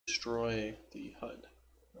destroy the HUD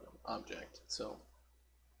object itself.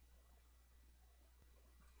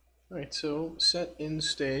 Alright, so set in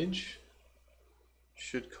stage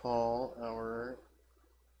should call our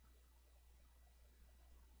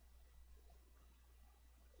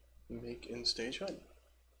make in stage HUD.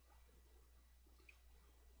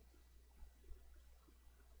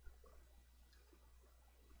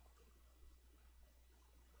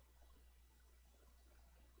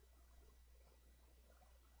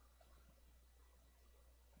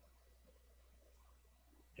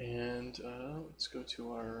 And let's go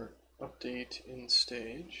to our update in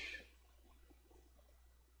stage.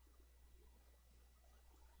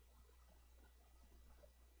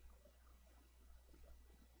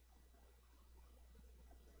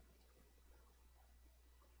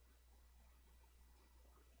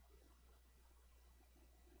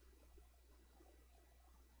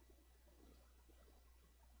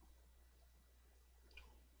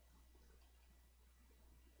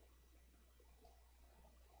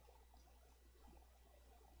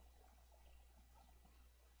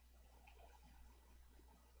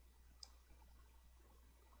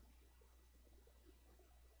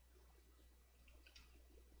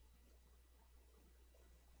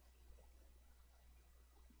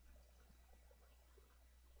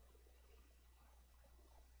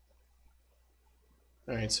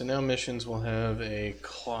 Alright, so now missions will have a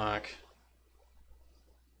clock.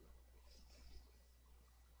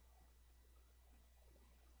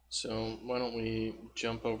 So why don't we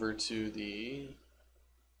jump over to the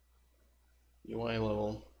UI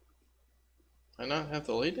level. I not have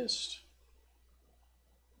the latest?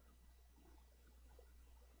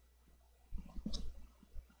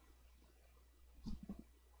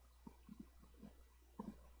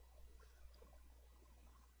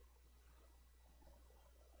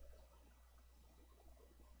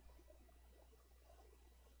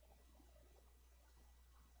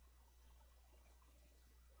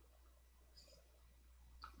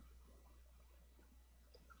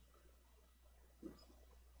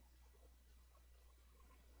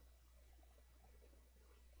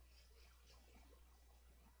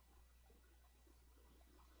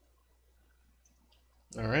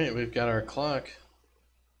 Alright, we've got our clock.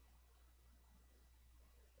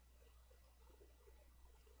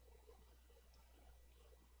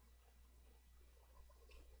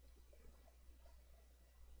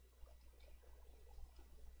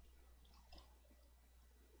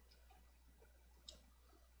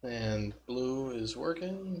 And blue is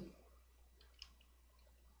working.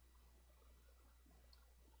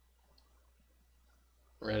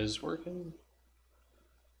 Red is working.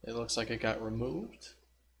 It looks like it got removed.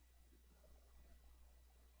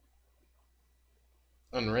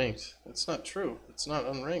 Unranked. That's not true. It's not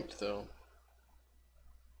unranked though.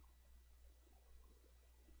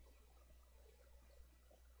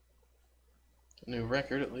 A new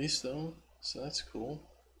record at least though, so that's cool.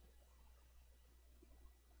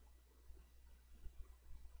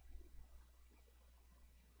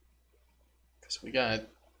 Because we got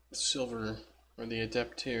silver, or the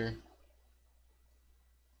adept tier.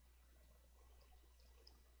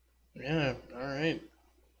 Yeah, alright.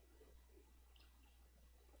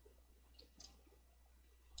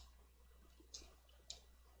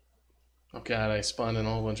 Oh god, I spawned in a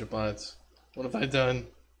whole bunch of bots. What have I done?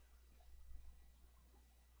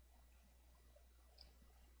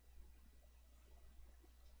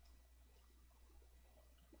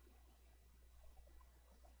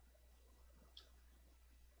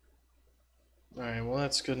 Alright, well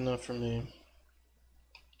that's good enough for me.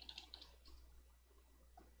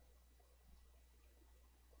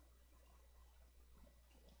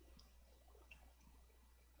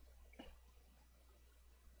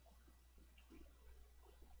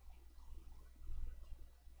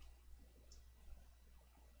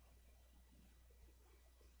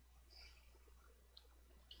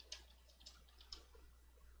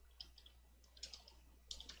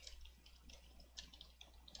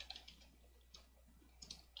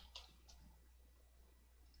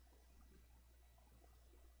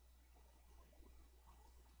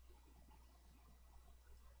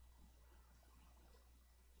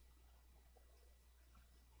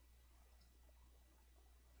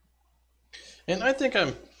 And I think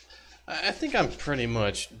I'm pretty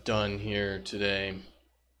much done here today.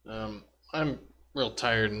 I'm real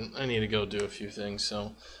tired and I need to go do a few things,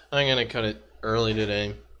 so I'm gonna cut it early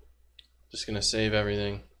today. Just gonna save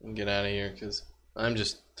everything and get out of here because I'm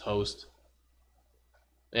just toast.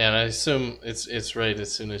 Yeah, and I assume it's right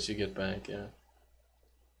as soon as you get back, yeah.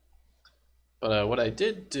 But what I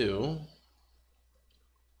did do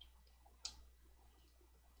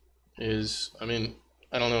is, I mean,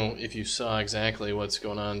 I don't know if you saw exactly what's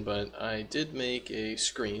going on, but I did make a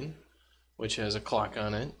screen which has a clock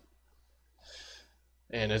on it,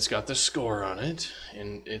 and it's got the score on it,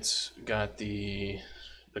 and it's got the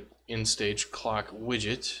in-stage clock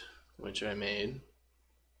widget, which I made,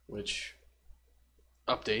 which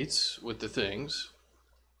updates with the things.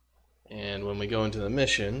 And when we go into the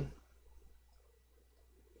mission,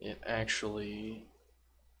 it actually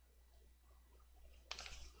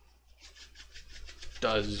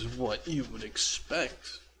does what you would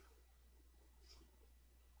expect.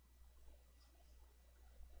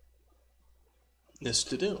 This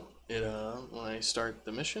to do. It when I start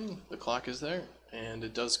the mission, the clock is there, and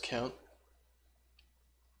it does count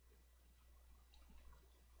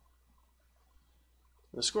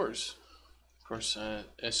the scores. Of course,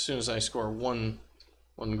 as soon as I score one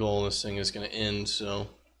goal, this thing is going to end. So,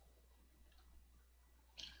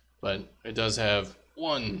 but it does have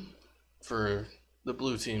 1 for the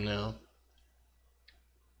blue team now.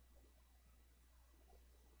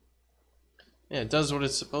 Yeah, it does what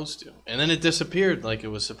it's supposed to. And then it disappeared like it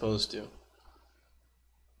was supposed to.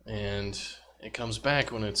 And it comes back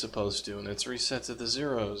when it's supposed to, and it's reset to the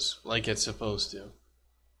zeros like it's supposed to.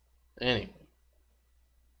 Anyway.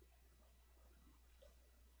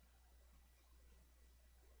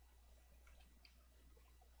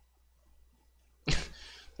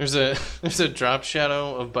 There's a drop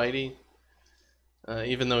shadow of Bitey,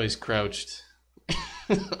 even though he's crouched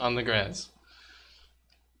on the grass.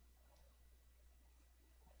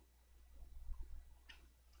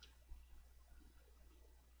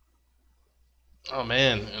 Oh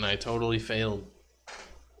man, and I totally failed.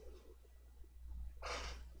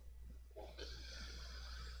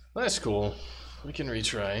 That's cool. We can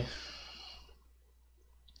retry.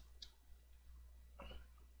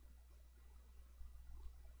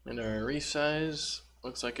 And our resize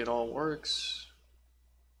looks like it all works.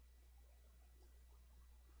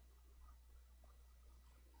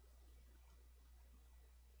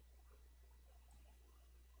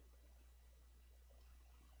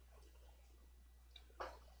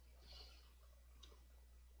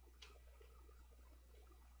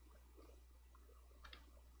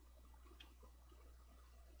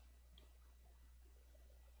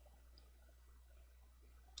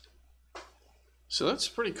 So that's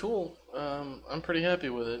pretty cool. I'm pretty happy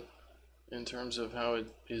with it in terms of how it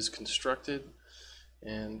is constructed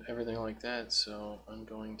and everything like that. So I'm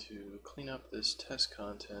going to clean up this test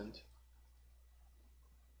content.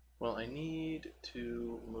 Well, I need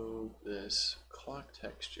to move this clock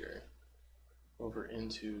texture over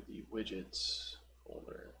into the widgets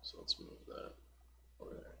folder. So let's move that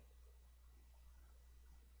over there.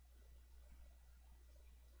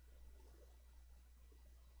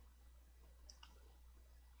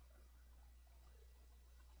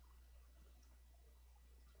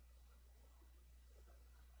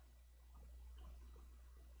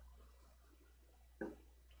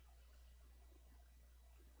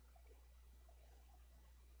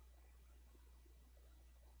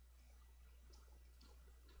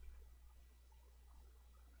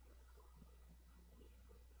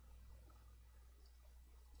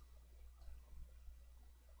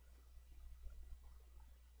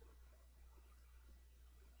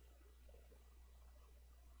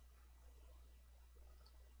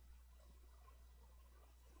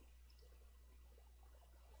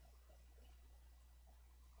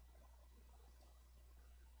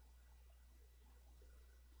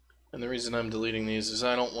 And the reason I'm deleting these is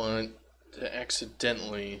I don't want to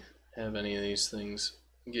accidentally have any of these things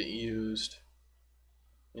get used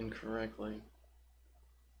incorrectly.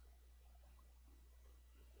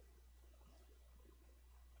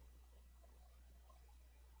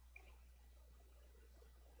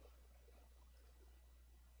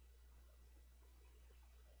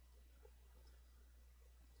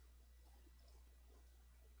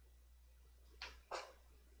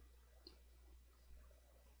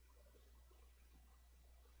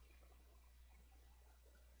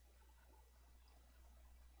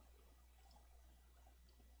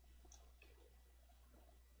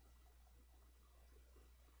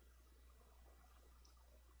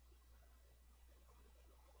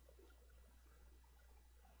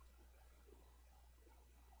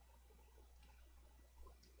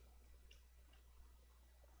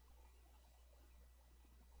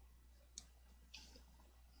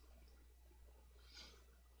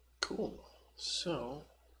 Cool. So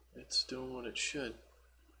it's doing what it should.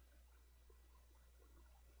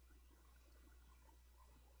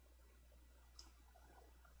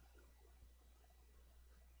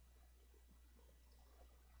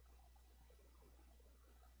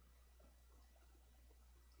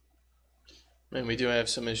 And we do have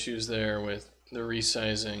some issues there with the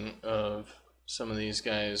resizing of some of these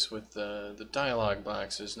guys with the dialogue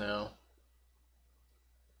boxes now.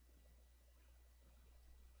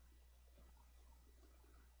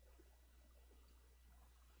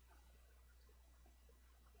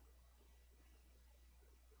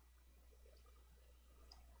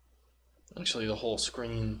 Actually, the whole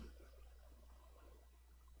screen.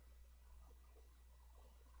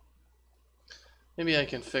 Maybe I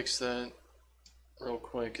can fix that real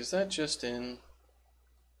quick. Is that just in?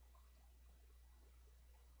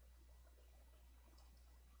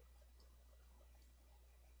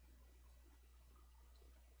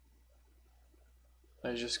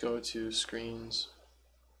 I just go to screens,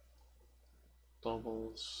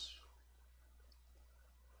 bubbles.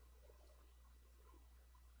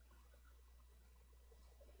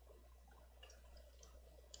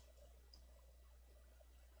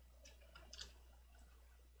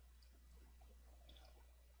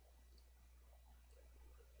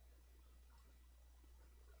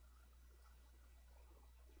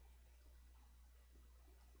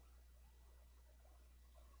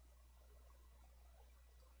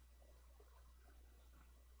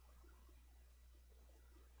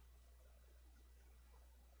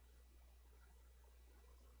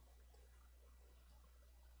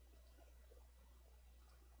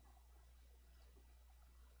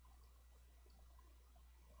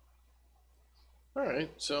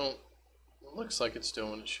 Alright, so it looks like it's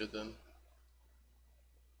doing what it should then.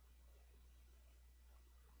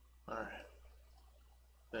 Alright.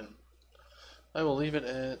 Then I will leave it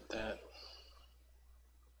at that.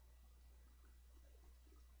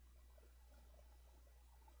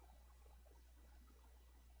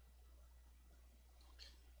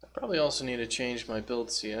 I probably also need to change my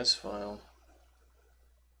build CS file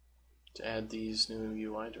to add these new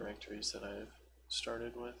UI directories that I've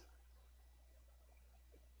started with.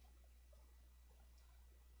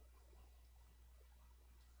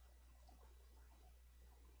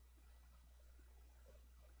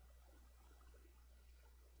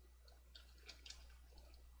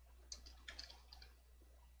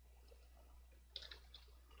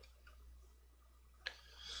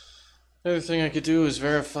 The other thing I could do is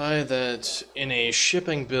verify that in a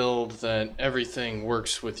shipping build that everything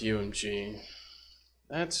works with UMG.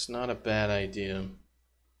 That's not a bad idea.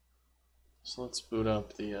 So let's boot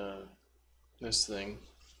up the this thing.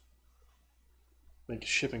 Make a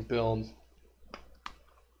shipping build.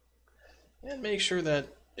 And make sure that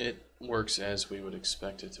it works as we would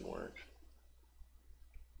expect it to work.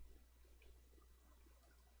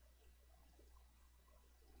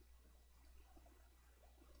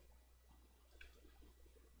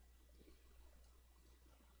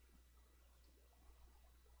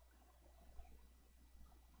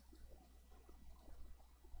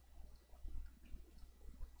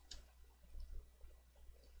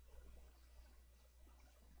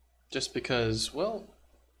 Just because, well,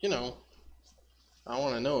 you know, I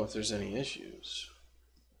want to know if there's any issues.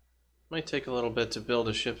 Might take a little bit to build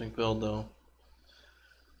a shipping build though.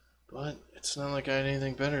 But it's not like I had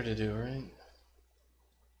anything better to do, right?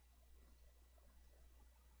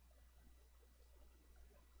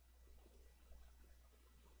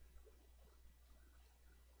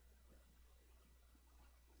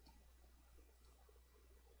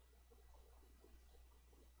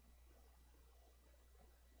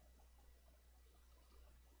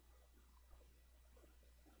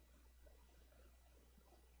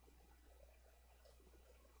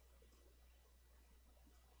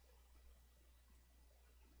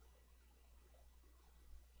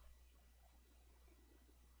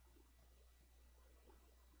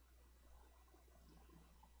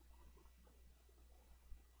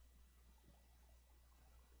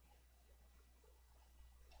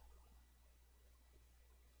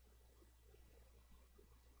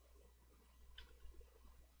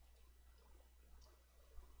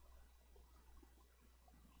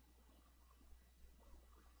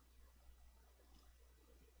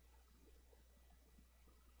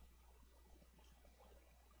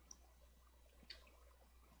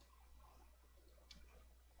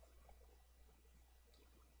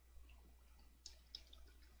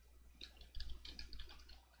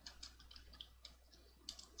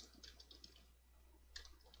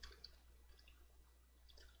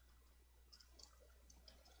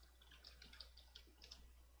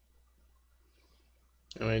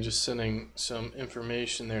 Anyway, just sending some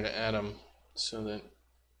information there to Adam so that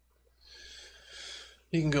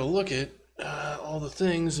he can go look at all the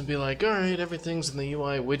things and be like, alright, everything's in the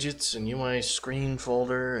UI widgets and UI screen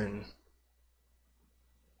folder and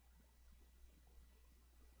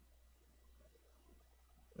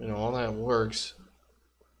you know, all that works.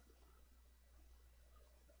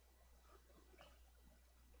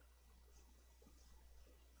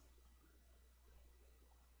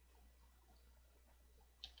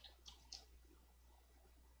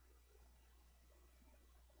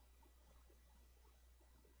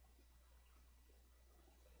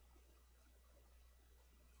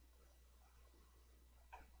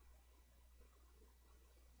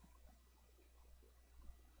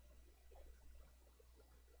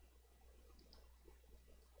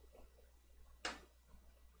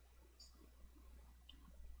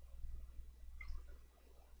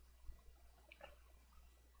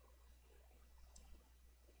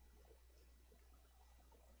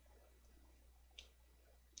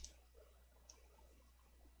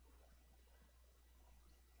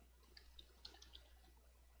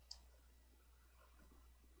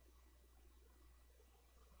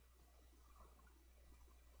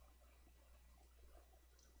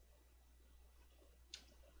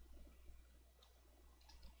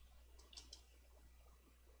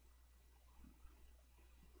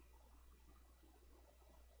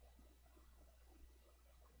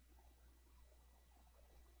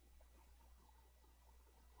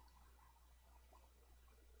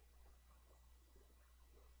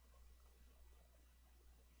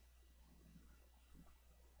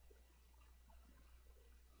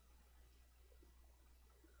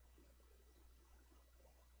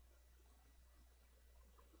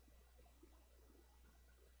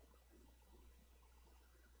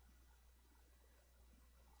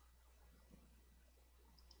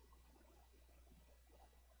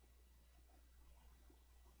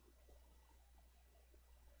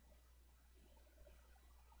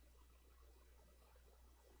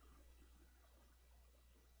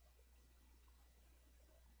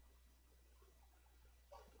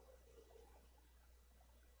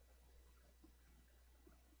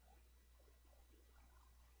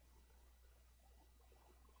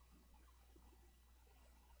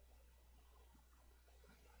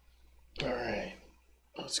 Alright,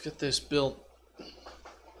 let's get this built.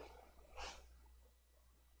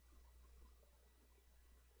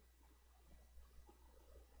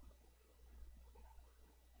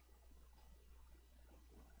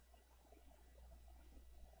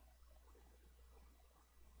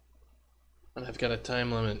 And I've got a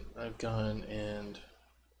time limit. I've gone and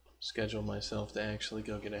scheduled myself to actually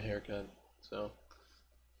go get a haircut. So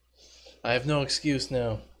I have no excuse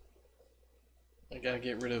now. I gotta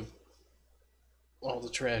get rid of all the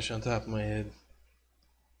trash on top of my head.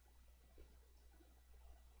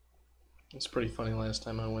 It's pretty funny, last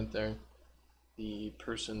time I went there, the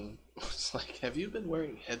person was like, "Have you been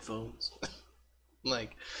wearing headphones?" I'm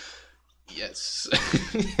like, yes.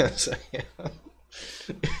 Yes, I am.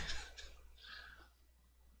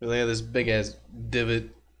 They had this big ass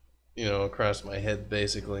divot, you know, across my head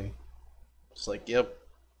basically. It's like, yep.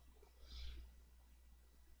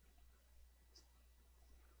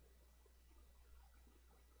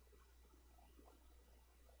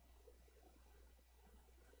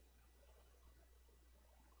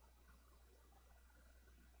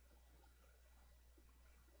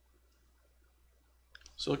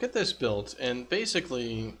 So we'll get this built, and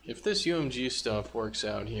basically, if this UMG stuff works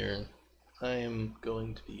out here, I am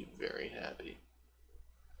going to be very happy.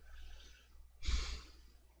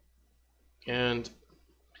 And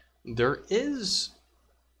there is,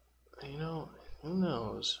 you know, who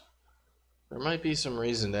knows? There might be some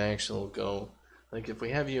reason to actually go, like if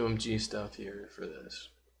we have UMG stuff here for this.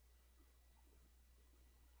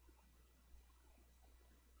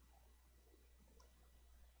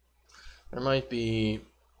 There might be,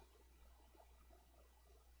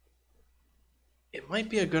 it might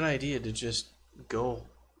be a good idea to just go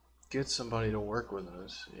get somebody to work with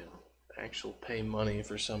us, you know, actual pay money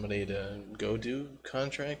for somebody to go do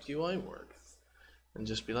contract UI work. And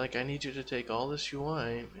just be like, I need you to take all this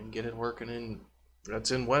UI and get it working in,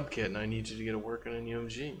 that's in WebKit, and I need you to get it working in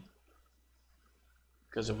UMG.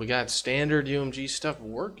 Because if we got standard UMG stuff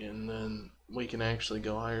working, then we can actually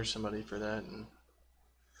go hire somebody for that. And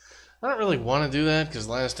I don't really want to do that, because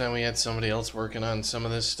last time we had somebody else working on some of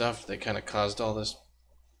this stuff, they kind of caused all this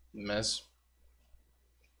mess.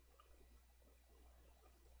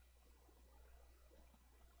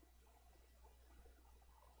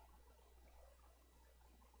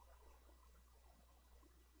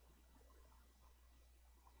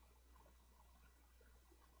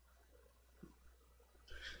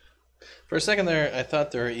 For a second there, I thought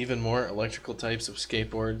there were even more electrical types of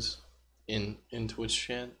skateboards in Twitch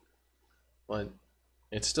chat, but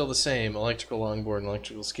it's still the same: electrical longboard and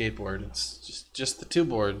electrical skateboard. It's just the two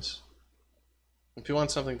boards. If you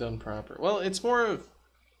want something done proper, well, it's more of,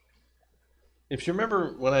 If you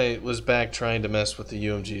remember when I was back trying to mess with the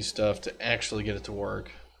UMG stuff to actually get it to work,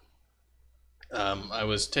 I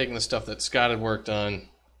was taking the stuff that Scott had worked on,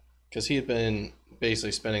 because he had been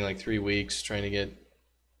basically spending like 3 weeks trying to get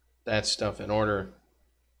that stuff in order.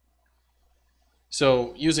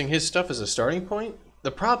 So using his stuff as a starting point,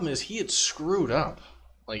 the problem is he had screwed up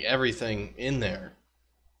like everything in there.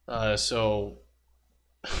 So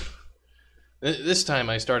this time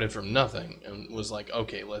I started from nothing and was like,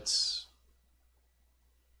 okay, let's,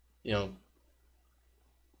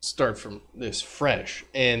 start from this fresh.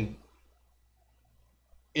 And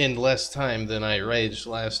in less time than I raged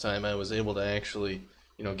last time, I was able to actually,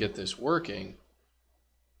 get this working.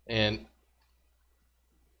 And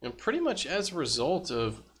pretty much as a result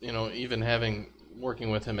of, even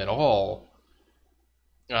working with him at all,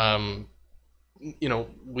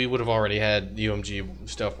 we would have already had UMG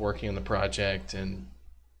stuff working on the project and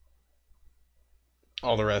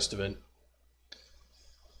all the rest of it.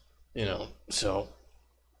 So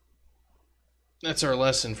that's our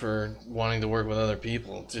lesson for wanting to work with other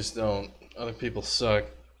people. Just don't. Other people suck.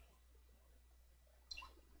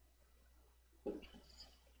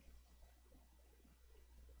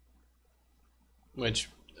 Which,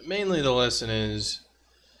 mainly the lesson is,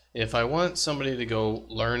 if I want somebody to go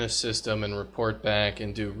learn a system and report back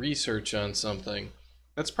and do research on something,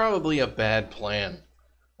 that's probably a bad plan.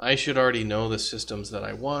 I should already know the systems that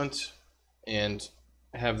I want and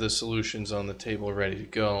have the solutions on the table ready to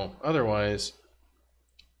go. Otherwise,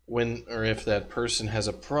 when or if that person has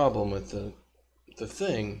a problem with the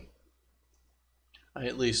thing, I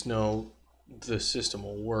at least know the system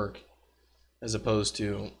will work, as opposed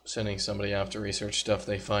to sending somebody off to research stuff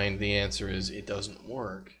they find the answer is it doesn't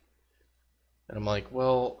work. And I'm like,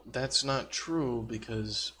 well, that's not true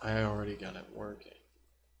because I already got it working.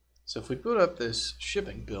 So if we boot up this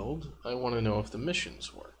shipping build, I want to know if the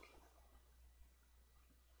missions work.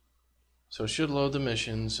 So it should load the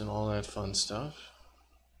missions and all that fun stuff.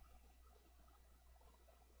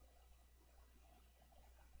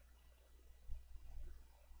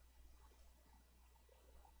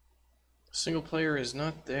 Single player is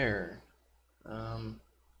not there.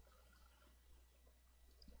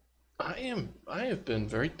 I have been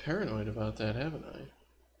very paranoid about that, haven't I?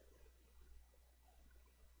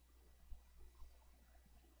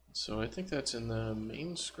 So I think that's in the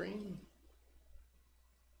main screen.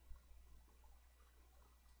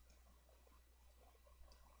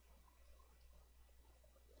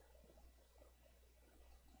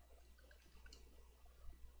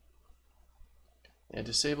 Yeah,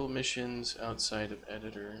 disable missions outside of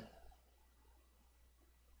editor.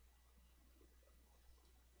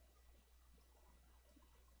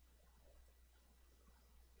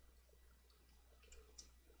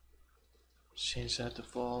 Change that to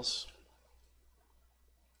false.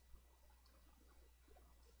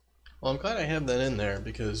 Well, I'm glad I have that in there,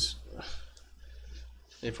 because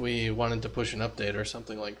if we wanted to push an update or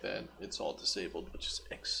something like that, it's all disabled, which is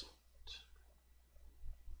excellent.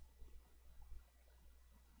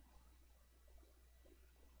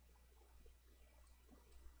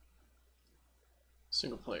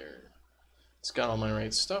 Single player. It's got all my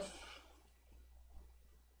right stuff.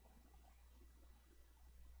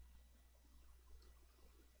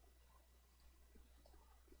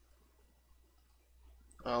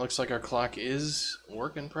 Looks like our clock is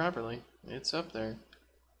working properly. It's up there.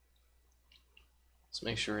 Let's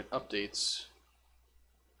make sure it updates.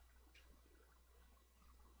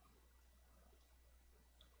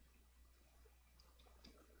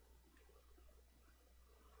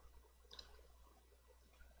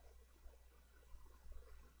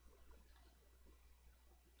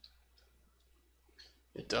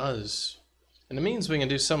 It does. And it means we can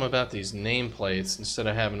do something about these nameplates instead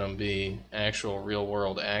of having them be actual real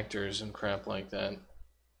world actors and crap like that.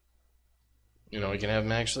 We can have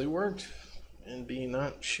them actually work and be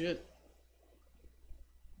not shit.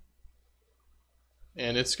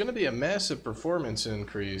 And it's going to be a massive performance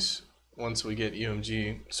increase once we get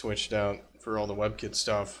UMG switched out for all the WebKit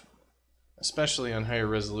stuff, especially on higher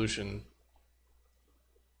resolution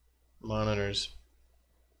monitors.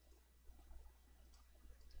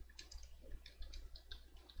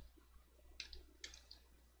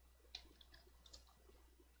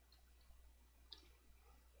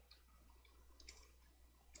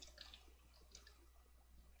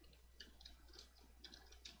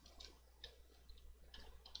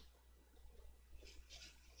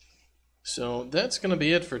 So that's going to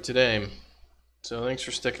be it for today. So thanks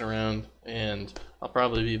for sticking around, and I'll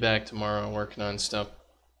probably be back tomorrow working on stuff.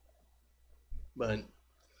 But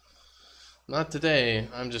not today.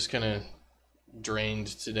 I'm just kind of drained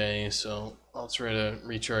today, so I'll try to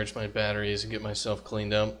recharge my batteries and get myself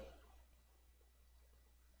cleaned up.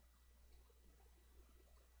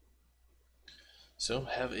 So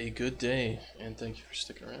have a good day, and thank you for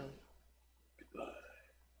sticking around. Goodbye.